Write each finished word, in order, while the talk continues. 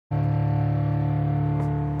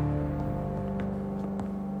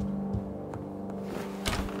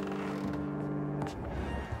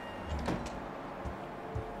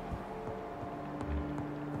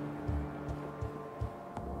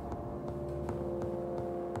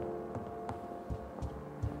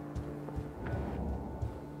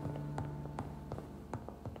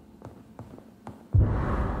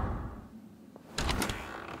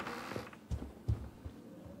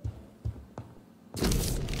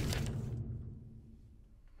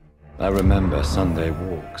I remember Sunday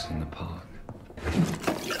walks in the park.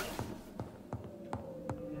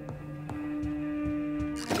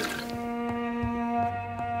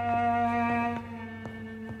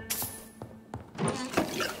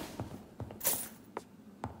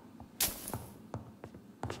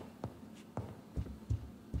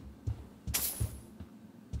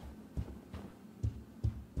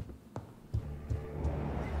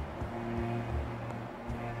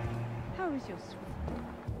 How is your sweet?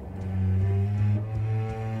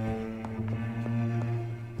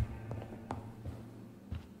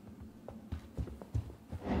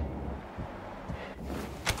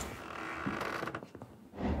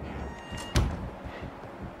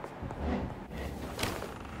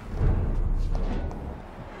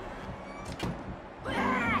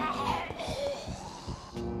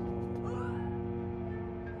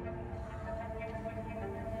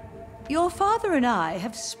 Your father and I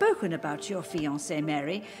have spoken about your fiancé,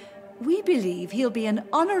 Mary. We believe he'll be an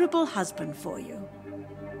honorable husband for you.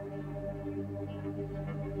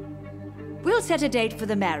 We'll set a date for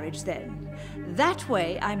the marriage then. That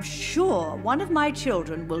way, I'm sure one of my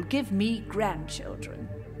children will give me grandchildren.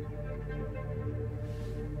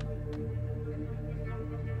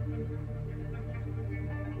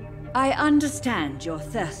 I understand your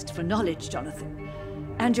thirst for knowledge, Jonathan,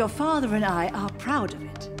 and your father and I are proud of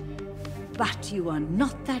it. But you are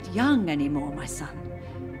not that young anymore, my son.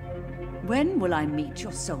 When will I meet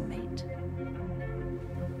your soulmate?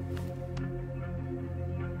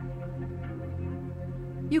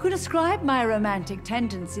 You can ascribe my romantic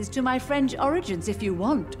tendencies to my French origins if you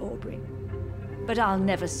want, Aubrey. But I'll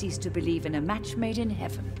never cease to believe in a match made in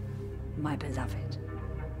heaven, my beloved.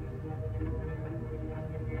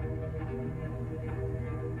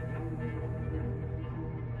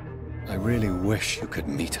 I really wish you could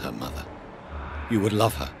meet her mother. You would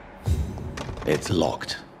love her. It's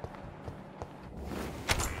locked.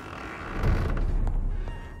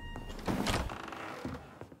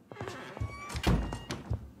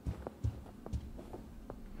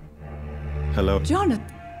 Hello. Jonathan!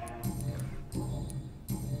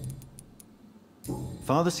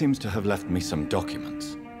 Father seems to have left me some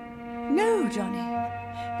documents. No, Johnny.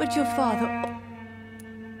 But your father...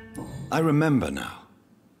 I remember now.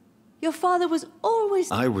 Your father was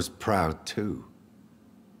always... I was proud too.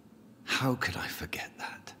 How could I forget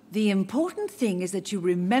that? The important thing is that you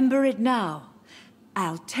remember it now.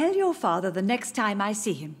 I'll tell your father the next time I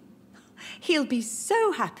see him. He'll be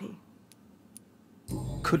so happy.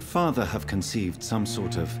 Could Father have conceived some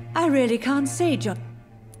sort of... I really can't say, John.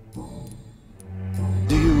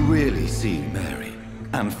 Do you really see Mary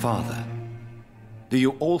and Father? Do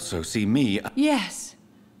you also see me? Yes.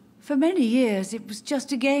 For many years, it was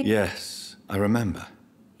just a game. Yes, I remember.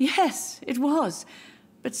 Yes, it was.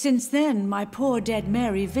 But since then, my poor dead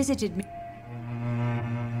Mary visited me.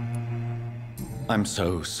 I'm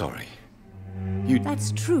so sorry. You...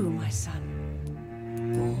 That's true, my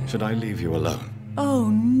son. Should I leave you alone? Oh,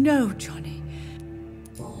 no, Johnny.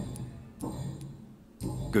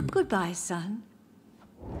 Goodbye, son.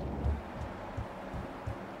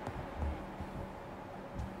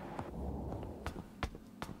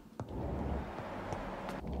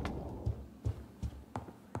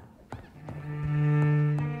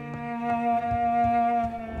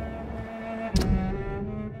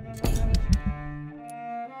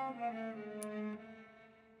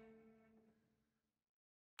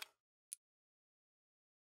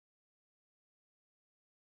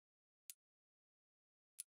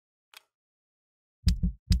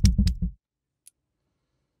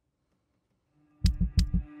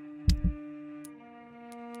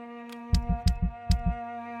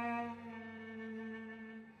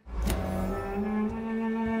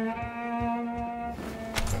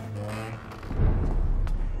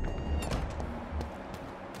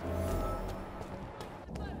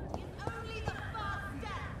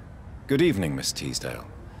 Good evening, Miss Teasdale.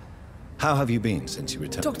 How have you been since you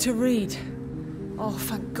returned? Dr. Reed. Oh,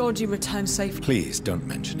 thank God you returned safely. Please don't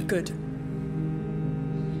mention it. Good.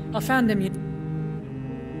 I found him.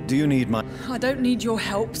 Do you need my... I don't need your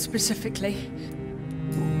help, specifically.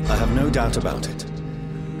 I have no doubt about it.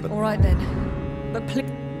 But... All right, then. But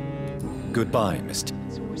please... Goodbye, Miss T...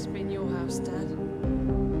 It's always been your house, Dad.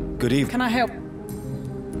 Good evening. Can I help?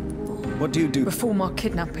 What do you do? Before my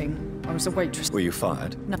kidnapping, I was a waitress. Were you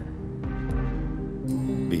fired? No.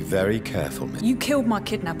 Be very careful, Miss... You killed my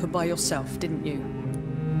kidnapper by yourself, didn't you?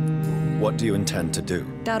 What do you intend to do?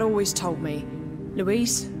 Dad always told me,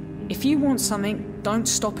 Louise, if you want something, don't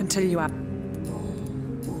stop until you have.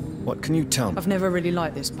 What can you tell me? I've never really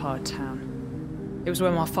liked this part of town. It was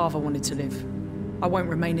where my father wanted to live. I won't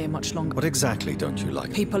remain here much longer. What exactly don't you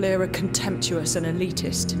like? People here are contemptuous and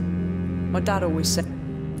elitist. My dad always said...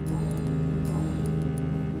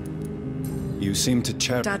 You seem to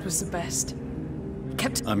cherish... Dad was the best.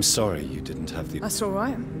 Kept... I'm sorry you didn't have the... That's all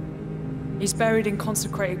right. He's buried in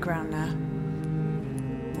consecrated ground now.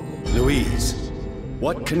 Louise,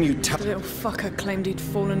 what can you tell... The little fucker claimed he'd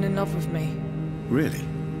fallen in love with me. Really?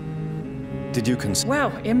 Did you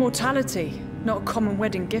Well, immortality. Not a common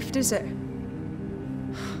wedding gift, is it?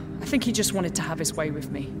 I think he just wanted to have his way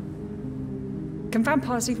with me. Can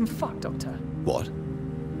vampires even fuck, Doctor? What?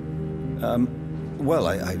 Well,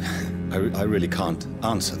 I really can't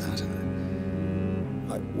answer that.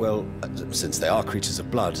 Well, since they are creatures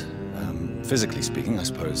of blood, physically speaking, I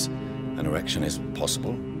suppose an erection is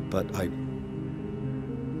possible, but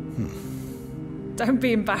Don't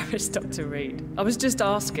be embarrassed, Dr. Reed. I was just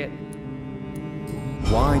asking.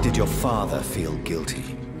 Why did your father feel guilty?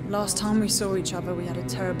 Last time we saw each other, we had a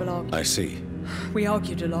terrible argument. I see. We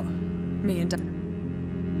argued a lot, me and Dad.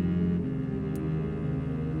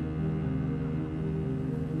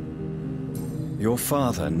 Your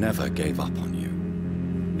father never gave up on you.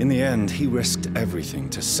 In the end, he risked everything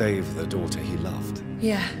to save the daughter he loved.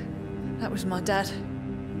 Yeah, that was my dad.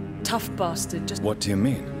 Tough bastard, just... What do you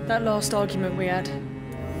mean? That last argument we had.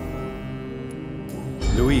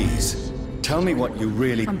 Louise, tell me what you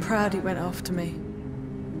really... I'm proud he went after me.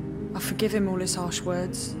 I forgive him all his harsh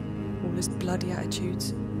words, all his bloody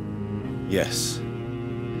attitudes. Yes.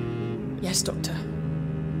 Yes, Doctor.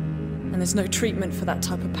 And there's no treatment for that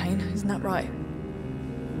type of pain, isn't that right?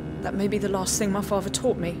 That may be the last thing my father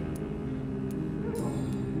taught me.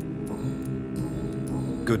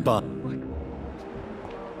 Goodbye.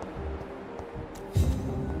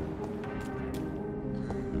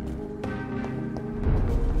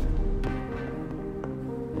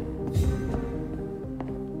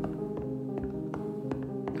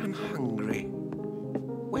 I'm hungry.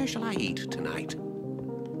 Where shall I eat tonight?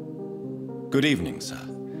 Good evening, sir.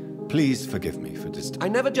 Please forgive me for I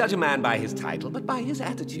never judge a man by his title, but by his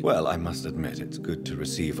attitude. Well, I must admit, it's good to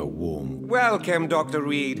receive a warm... Welcome, Dr.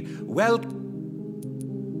 Reed.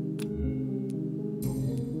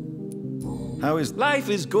 How is... Life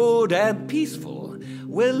is good and peaceful.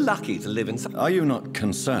 We're lucky to live in some... Are you not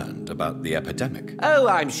concerned about the epidemic? Oh,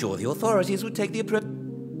 I'm sure the authorities would take the appropriate...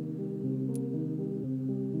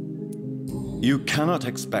 You cannot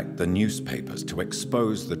expect the newspapers to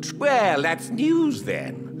expose the Well, that's news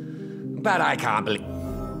then. But I can't believe...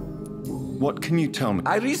 What can you tell me?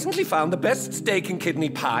 I recently found the best steak and kidney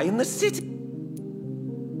pie in the city.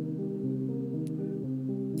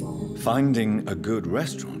 Finding a good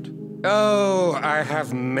restaurant? Oh, I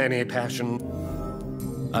have many passions.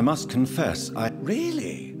 I must confess,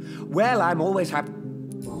 Really? Well, I'm always happy...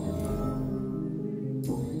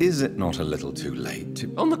 Is it not a little too late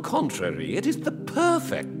to... On the contrary, it is the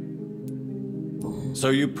perfect... So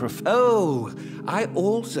you prefer... Oh, I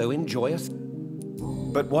also enjoy a...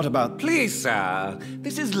 But what about... Please, sir,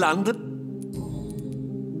 this is London.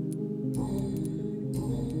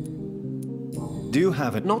 Do you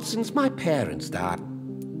have it? Not since my parents died.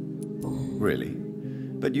 Really?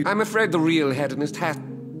 But you... I'm afraid the real hedonist has...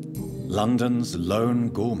 London's lone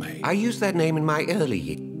gourmet. I used that name in my early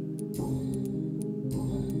years.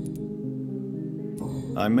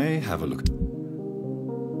 I may have a look...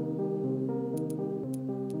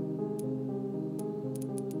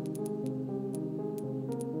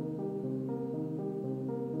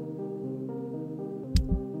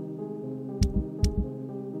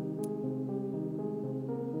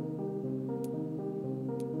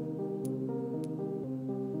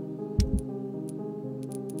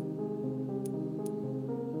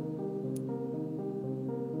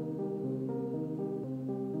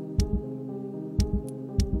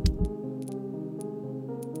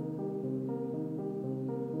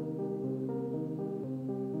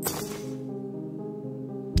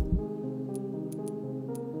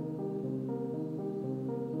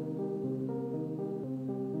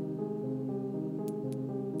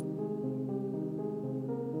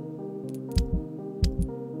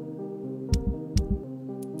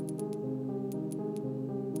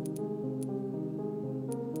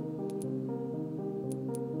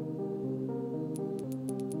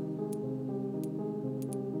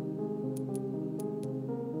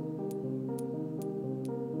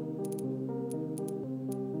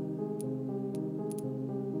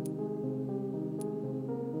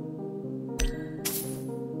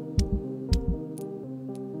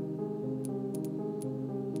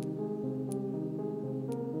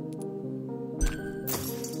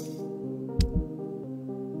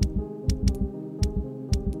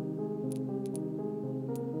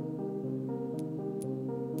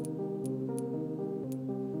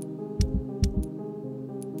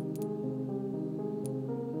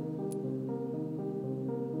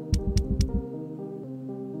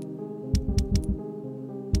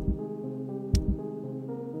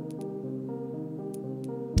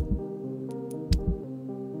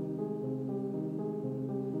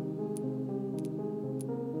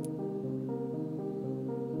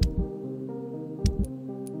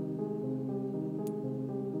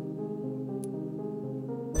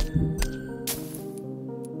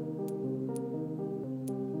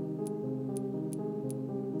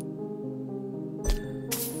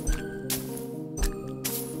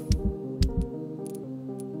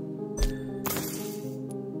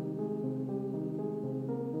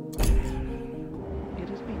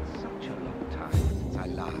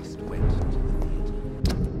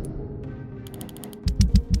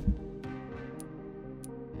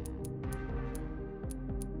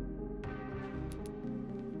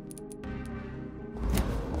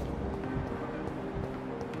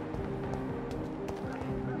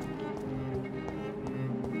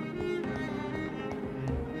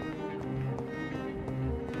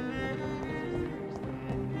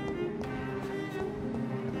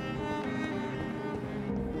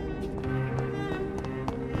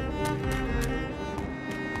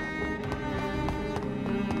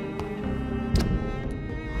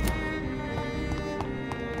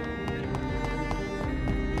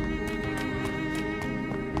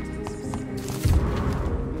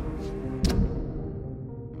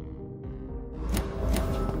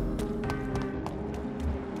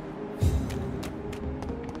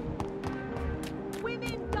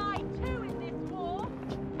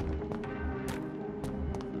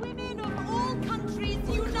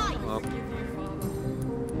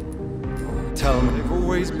 tell me? They've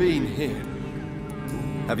always been here.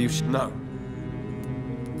 Have you... No.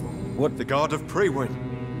 What... The Guard of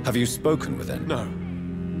Prewin. Have you spoken with them?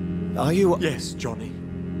 No. Are you... Yes, Johnny.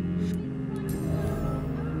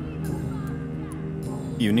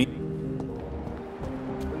 You need...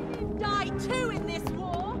 Die too in this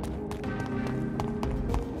war.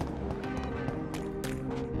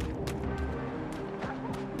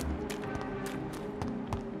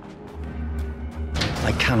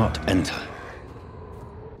 I cannot enter.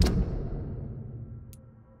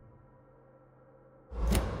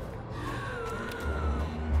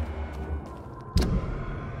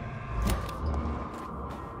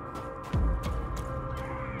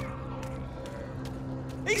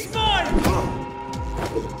 He's mine!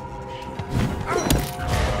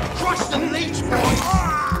 Crush the leech, boys!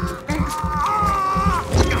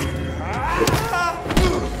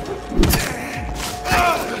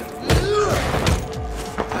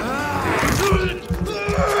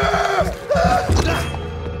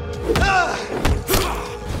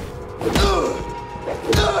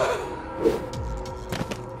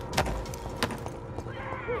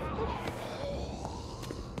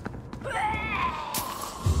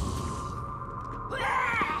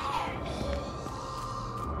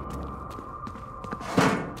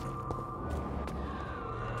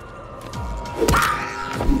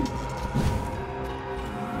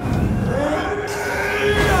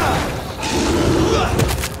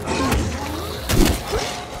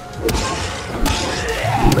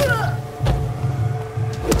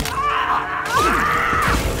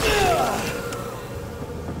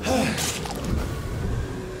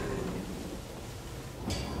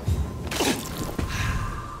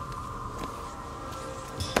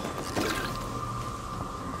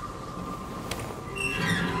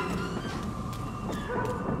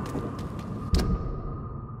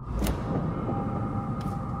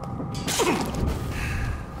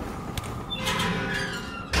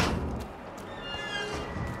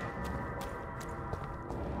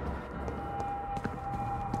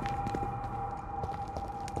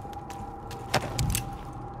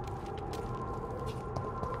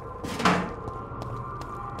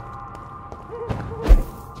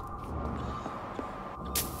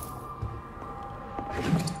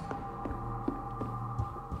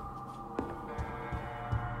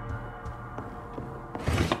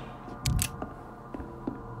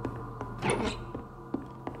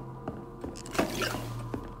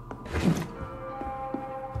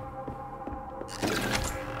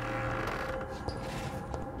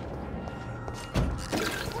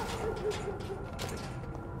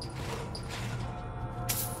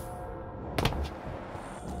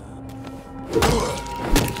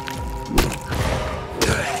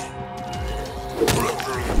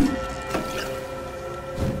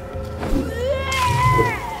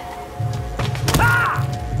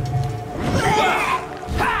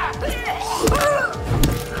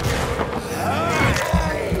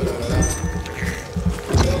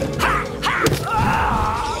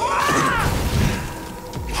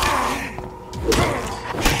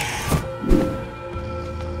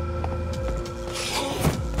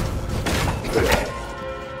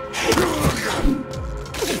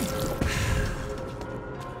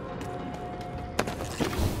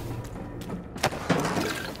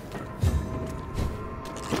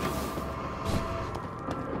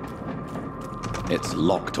 It's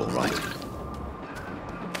locked, all right.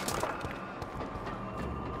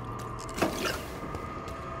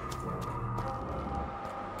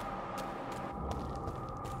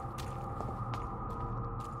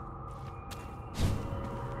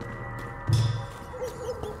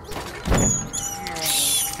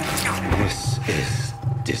 This is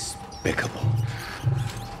despicable.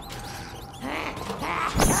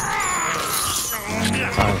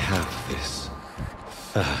 I have this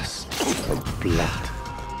thirst for blood.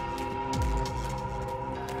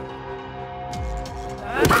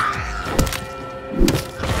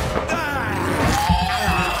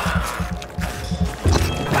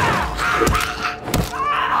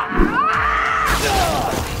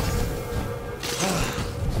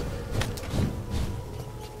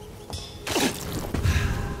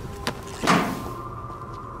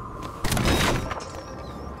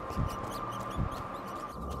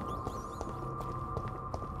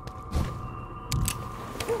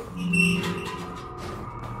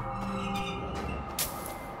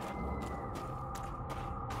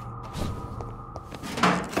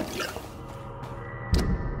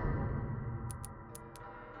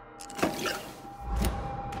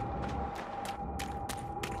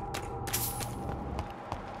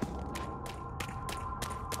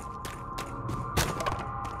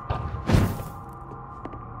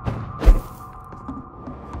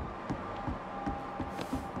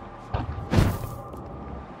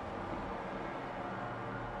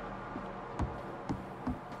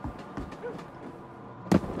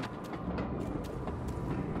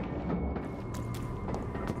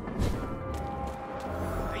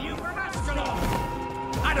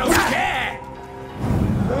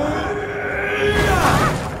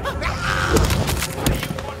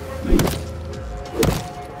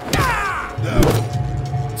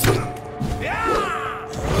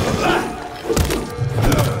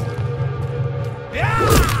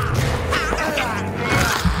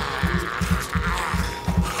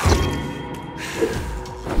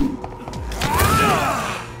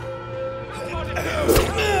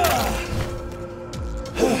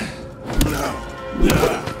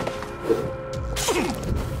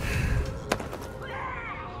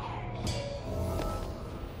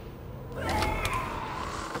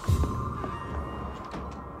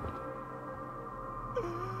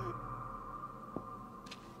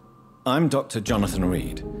 I'm Dr. Jonathan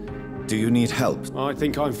Reed. Do you need help? I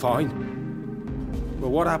think I'm fine. But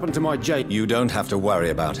what happened to my Jake? You don't have to worry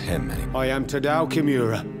about him anymore. I am Tadao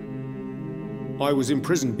Kimura. I was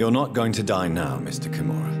imprisoned. You're not going to die now, Mr.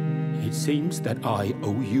 Kimura. It seems that I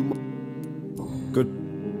owe you... Good.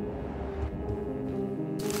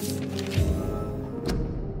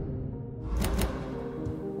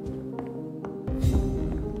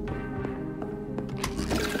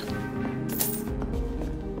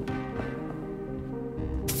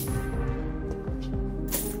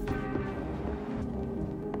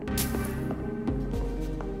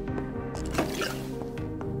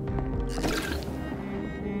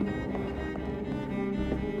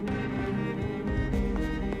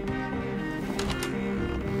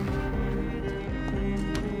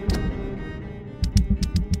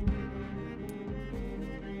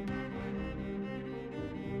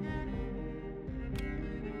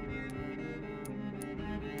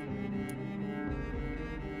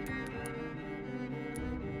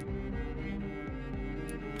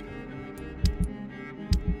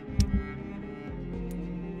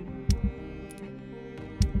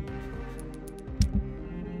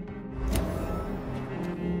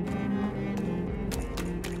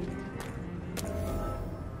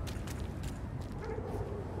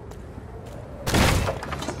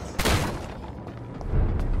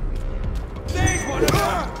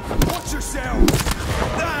 Watch yourself!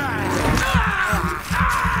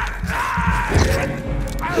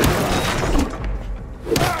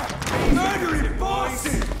 Murdering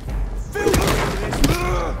bosses!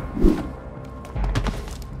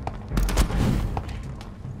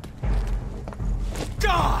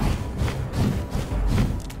 Die!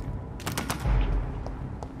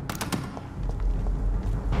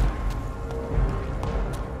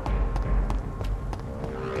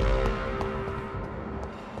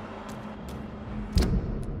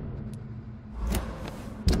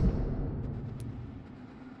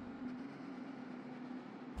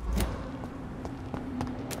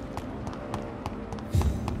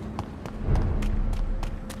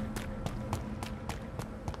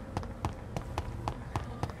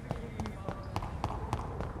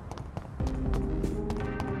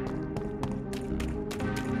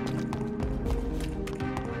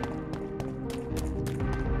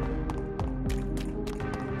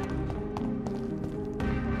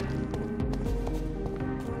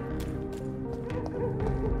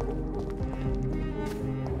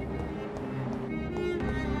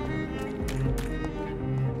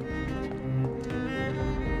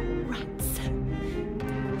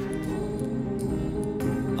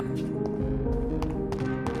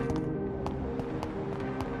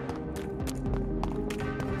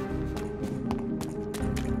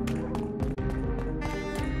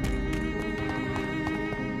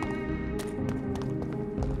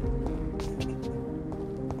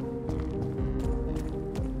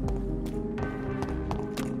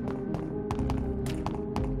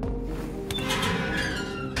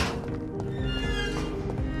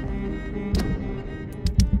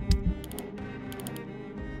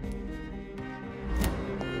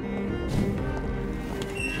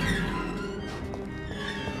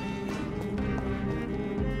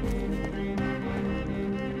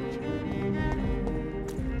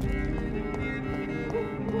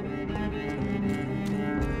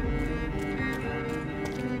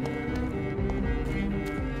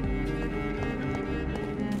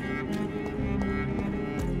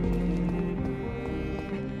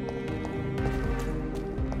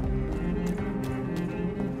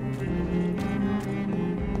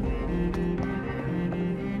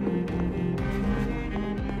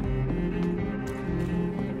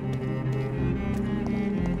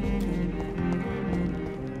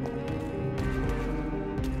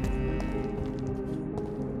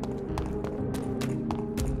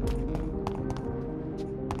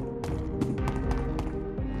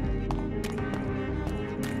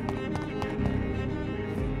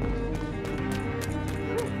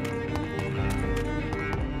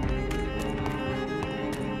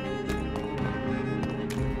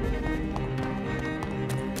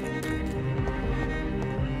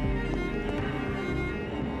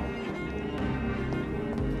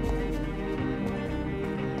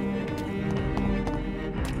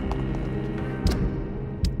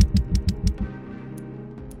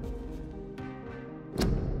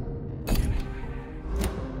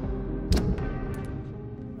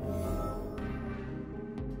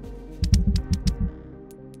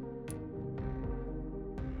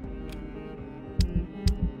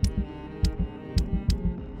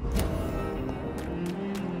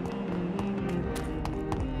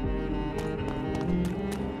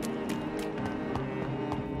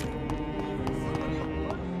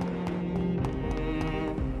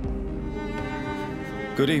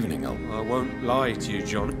 Good evening, I won't lie to you,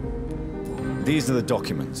 Johnny. These are the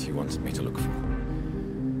documents you wanted me to look for.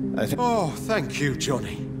 I think... Oh, thank you,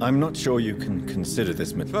 Johnny. I'm not sure you can consider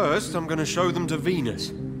this... First, I'm going to show them to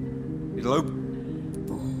Venus. It'll open...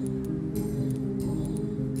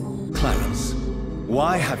 Clarence,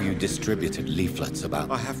 why have you distributed leaflets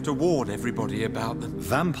about... I have to warn everybody about them.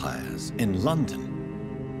 vampires in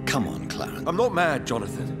London? Come on, Clarence. I'm not mad,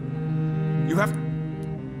 Jonathan. You have...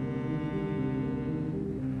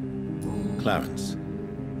 Clarence.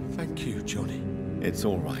 Thank you, Johnny. It's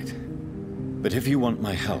all right. But if you want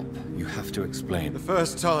my help, you have to explain. The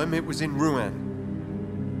first time it was in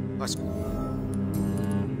Rouen.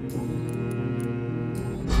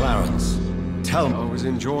 Clarence, tell me. I was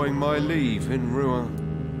enjoying my leave in Rouen.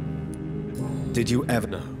 Did you ever...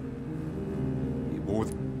 No. He wore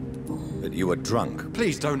that you were drunk?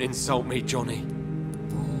 Please don't insult me, Johnny.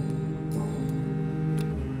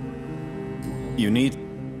 You need...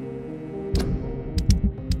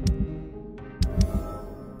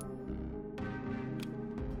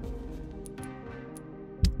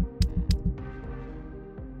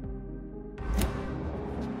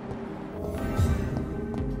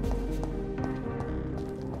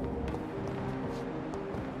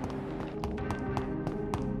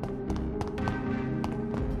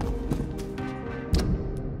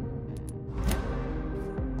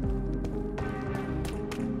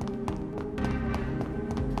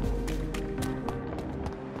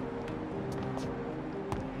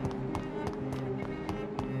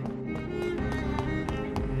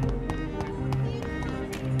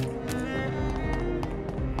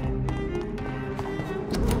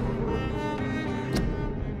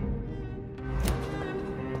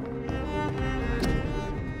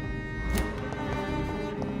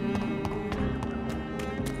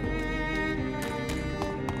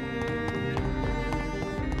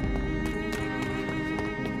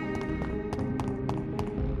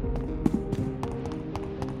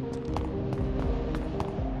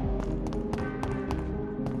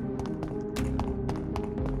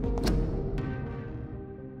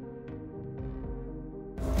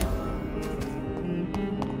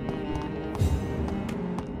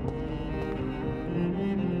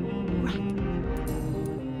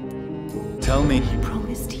 Tell me... He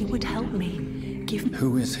promised he would help me. Give me...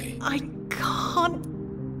 Who is he? I can't...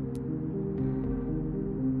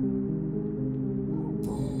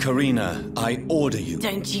 Karina, I order you.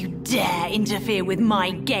 Don't you dare interfere with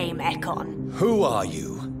my game, Ekon. Who are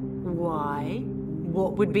you? Why?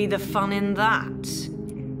 What would be the fun in that?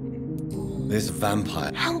 This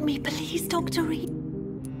vampire... Help me, please, Dr. Reed.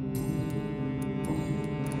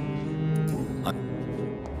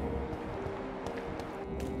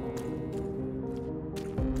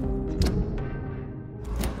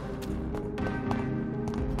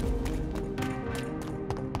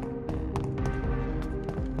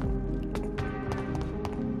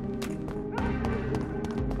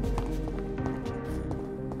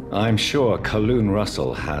 I'm sure Kaloon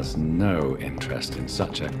Russell has no interest in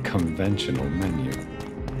such a conventional menu.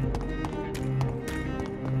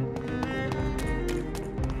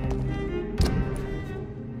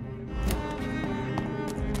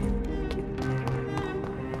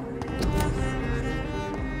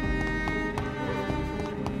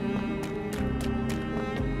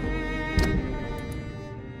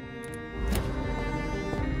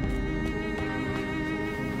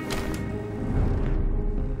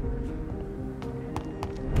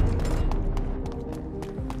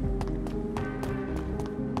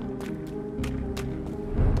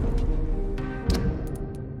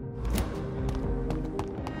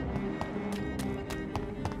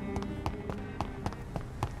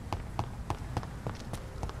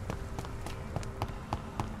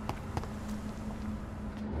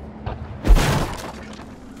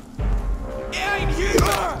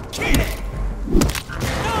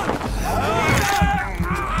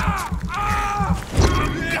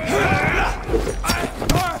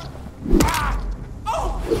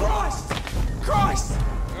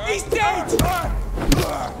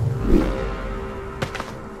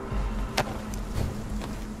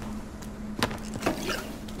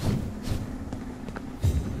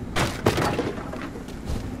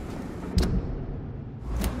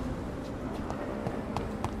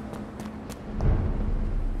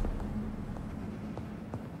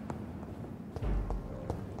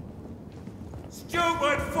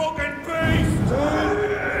 Stupid fucking beast!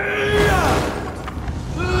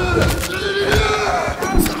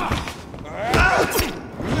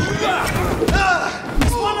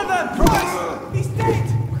 He's one of them! Christ! He's dead!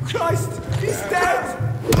 Christ! He's dead!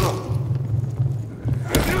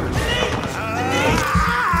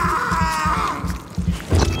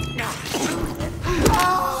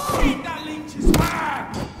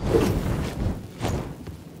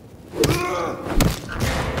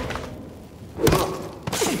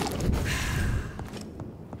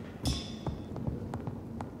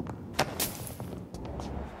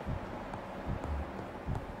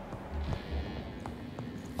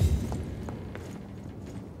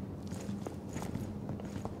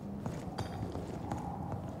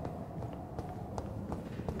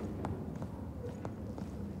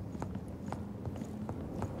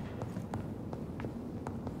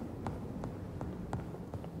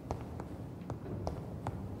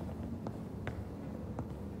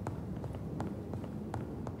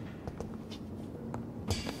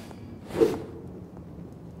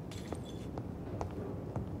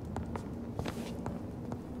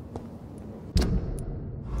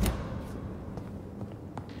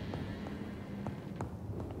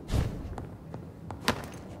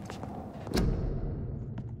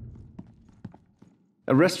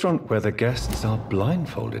 A restaurant where the guests are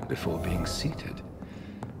blindfolded before being seated.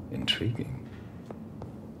 Intriguing.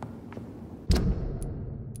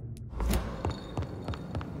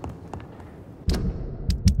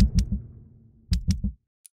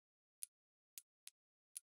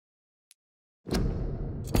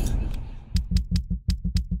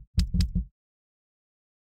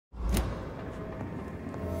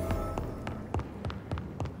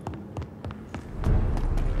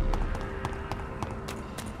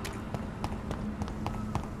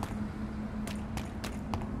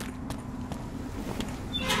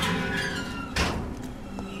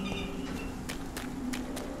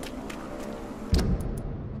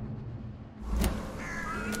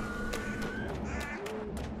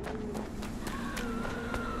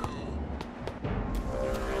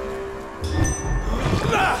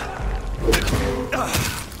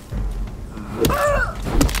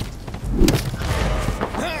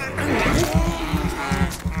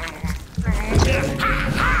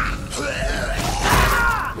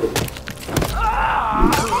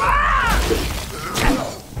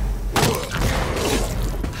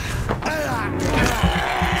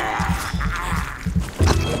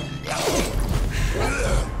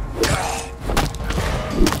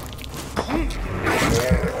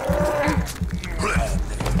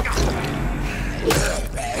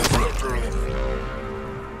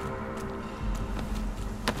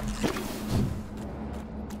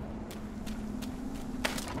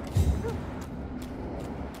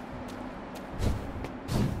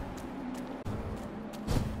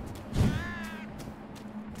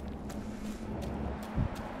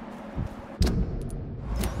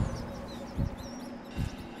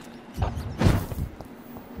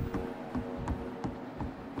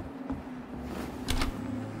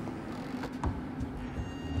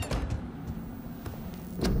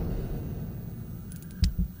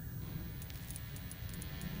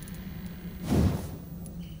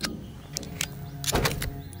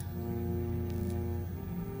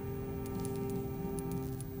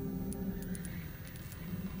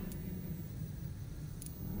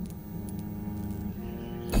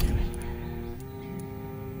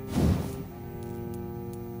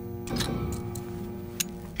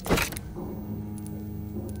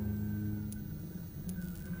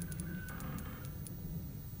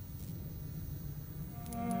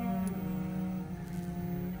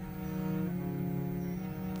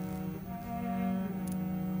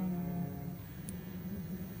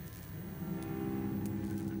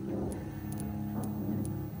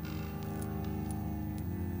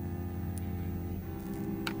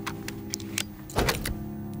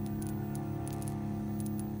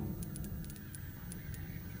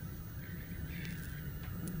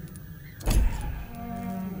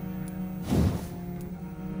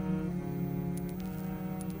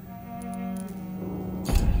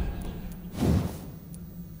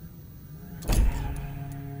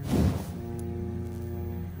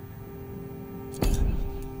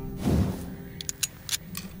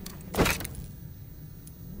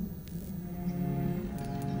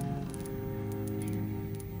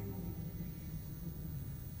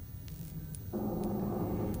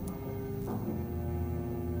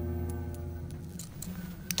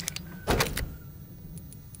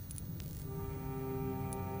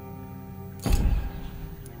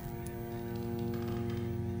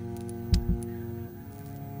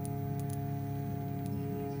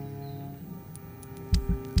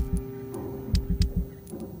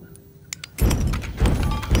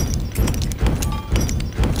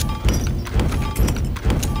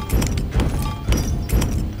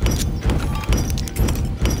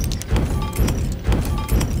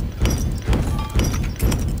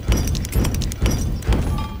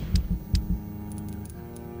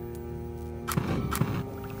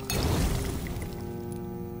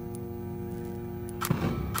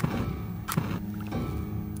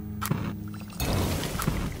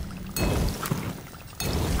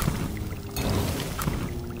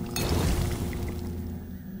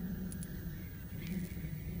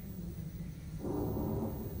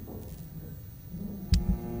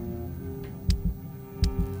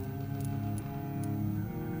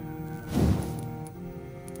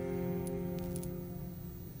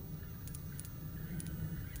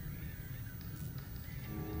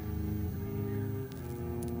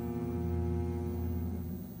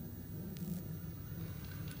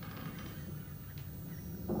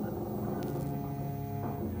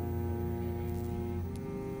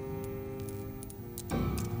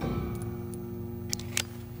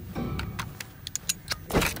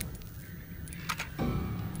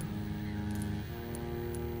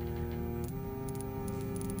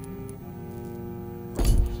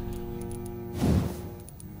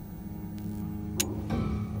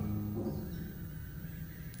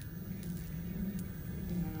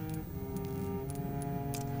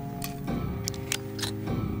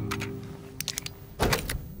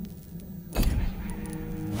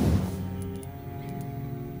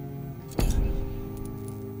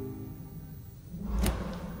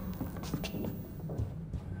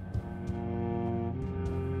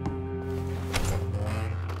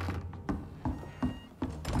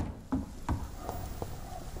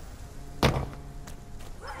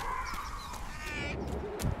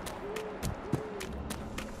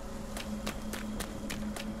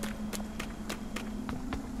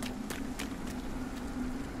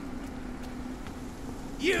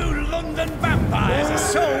 You London vampires are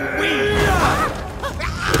so weak!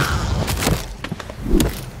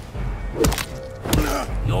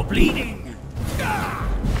 You're bleeding!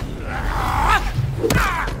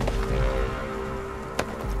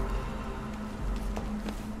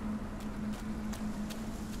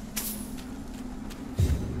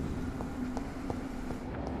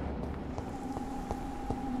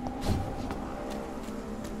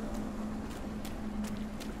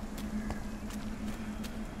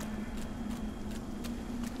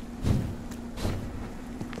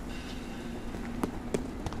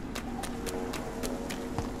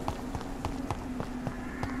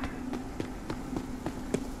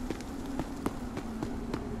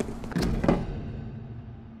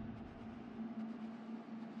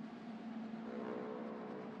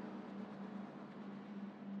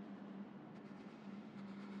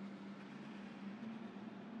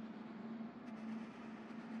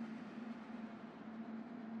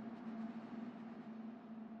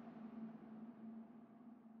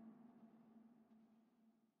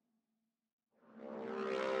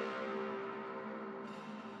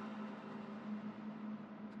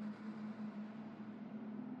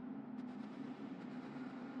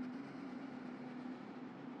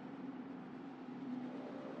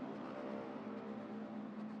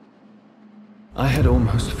 I had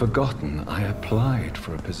almost forgotten I applied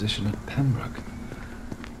for a position at Pembroke.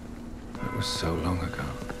 It was so long ago.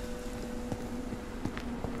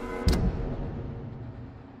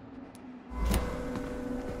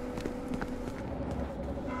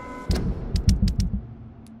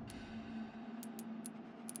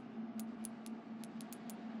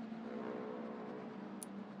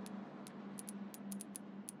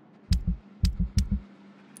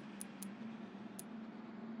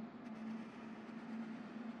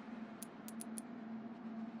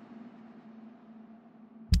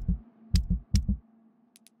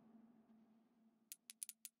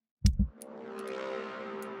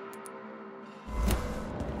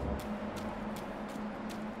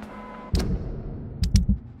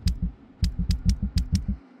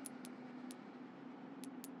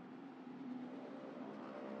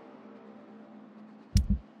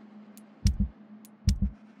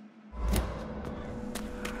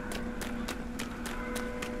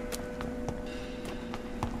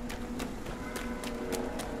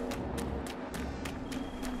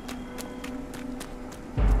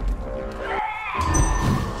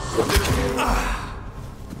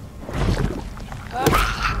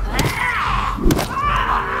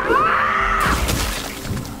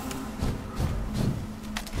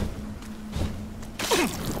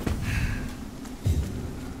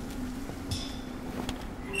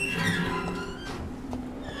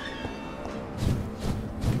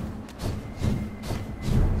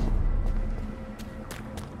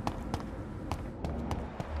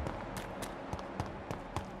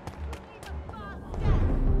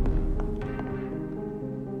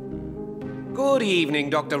 Good evening,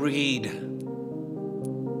 Dr. Reed.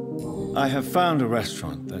 I have found a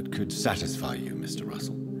restaurant that could satisfy you, Mr.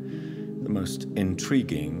 Russell. The most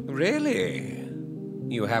intriguing... Really?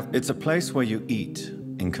 You have... It's a place where you eat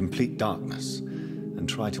in complete darkness and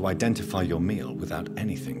try to identify your meal without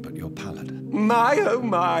anything but your palate. My, oh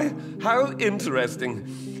my, how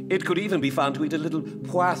interesting. It could even be fun to eat a little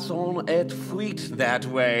poisson et frites that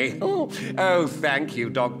way. Oh, thank you,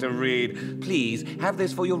 Dr. Reed. Please, have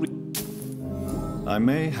this for your... I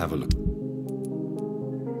may have a look.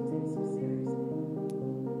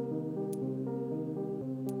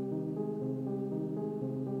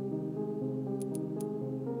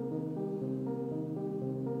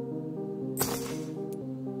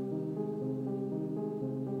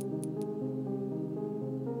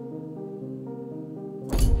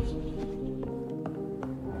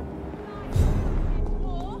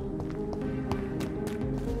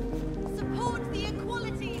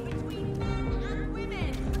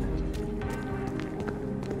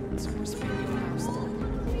 It's always been